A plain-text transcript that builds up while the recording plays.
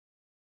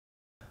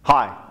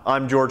Hi,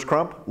 I'm George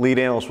Crump, lead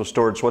analyst with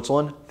Storage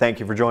Switzerland.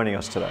 Thank you for joining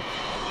us today.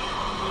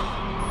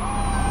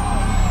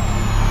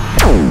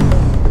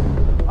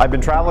 I've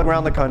been traveling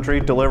around the country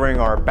delivering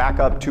our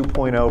Backup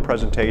 2.0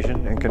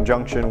 presentation in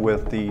conjunction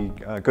with the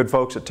good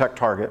folks at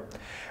TechTarget.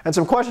 And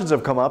some questions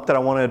have come up that I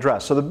want to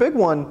address. So the big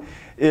one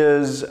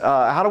is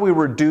how do we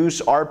reduce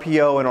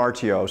RPO and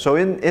RTO? So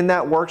in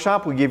that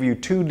workshop we give you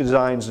two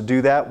designs to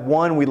do that.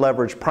 One, we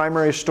leverage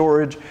primary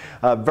storage,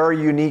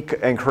 very unique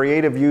and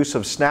creative use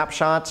of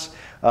snapshots,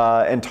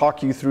 and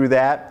talk you through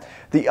that.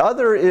 The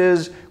other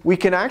is we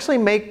can actually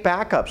make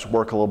backups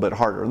work a little bit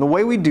harder. And the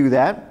way we do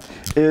that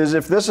is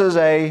if this is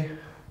a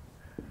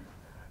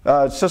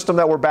system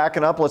that we're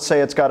backing up, let's say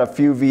it's got a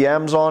few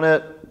VMs on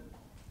it,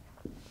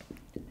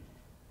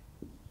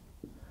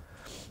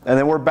 and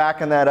then we're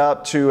backing that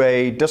up to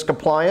a disk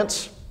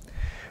appliance.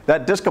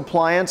 That disk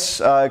appliance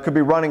could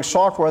be running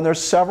software, and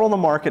there's several in the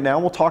market now.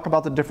 We'll talk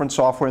about the different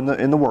software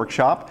in the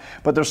workshop,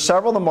 but there's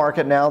several in the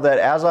market now that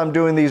as I'm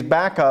doing these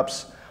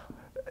backups,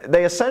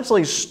 they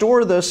essentially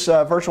store this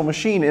virtual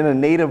machine in a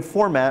native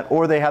format,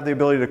 or they have the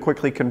ability to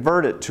quickly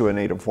convert it to a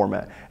native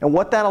format. And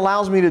what that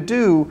allows me to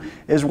do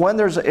is when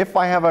if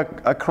I have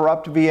a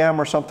corrupt VM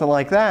or something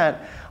like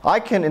that, I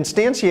can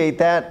instantiate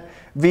that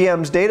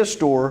VM's data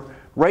store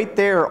right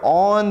there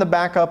on the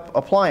backup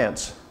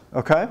appliance.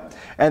 Okay?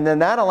 And then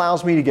that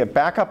allows me to get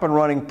back up and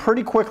running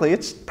pretty quickly.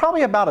 It's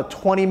probably about a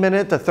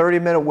 20-minute to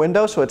 30-minute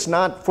window, so it's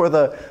not for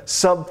the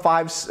sub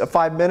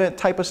 5-minute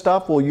type of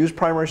stuff. We'll use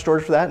primary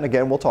storage for that, and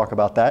again, we'll talk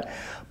about that.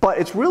 But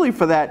it's really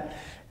for that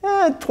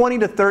 20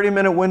 to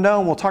 30-minute window,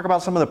 and we'll talk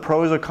about some of the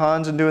pros and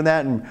cons in doing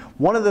that. And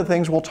one of the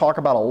things we'll talk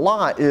about a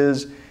lot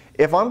is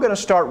if I'm going to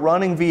start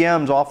running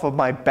VMs off of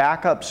my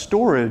backup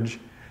storage,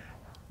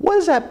 what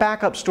does that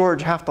backup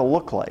storage have to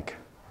look like?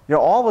 You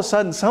know, all of a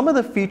sudden, some of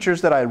the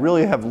features that I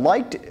really have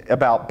liked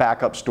about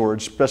backup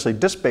storage, especially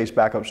disk-based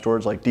backup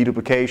storage like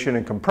deduplication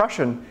and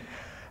compression,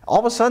 all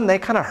of a sudden they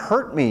kind of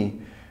hurt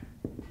me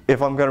if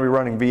I'm going to be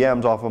running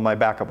VMs off of my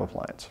backup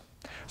appliance.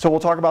 So we'll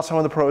talk about some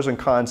of the pros and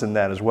cons in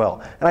that as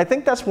well. And I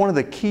think that's one of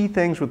the key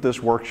things with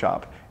this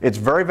workshop. It's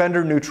very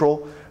vendor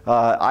neutral.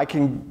 I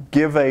can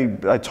give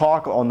a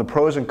talk on the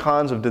pros and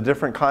cons of the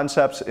different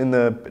concepts in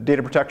the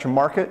data protection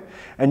market,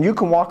 and you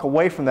can walk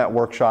away from that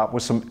workshop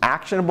with some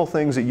actionable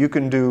things that you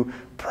can do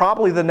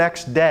probably the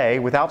next day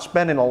without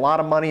spending a lot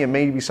of money and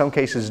maybe some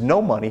cases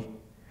no money,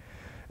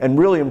 and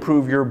really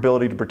improve your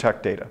ability to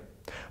protect data.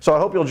 So I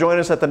hope you'll join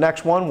us at the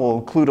next one. We'll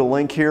include a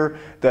link here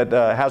that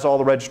has all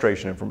the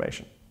registration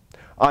information.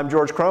 I'm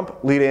George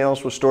Crump, lead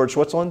analyst with Storage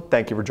Switzerland.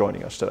 Thank you for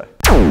joining us today.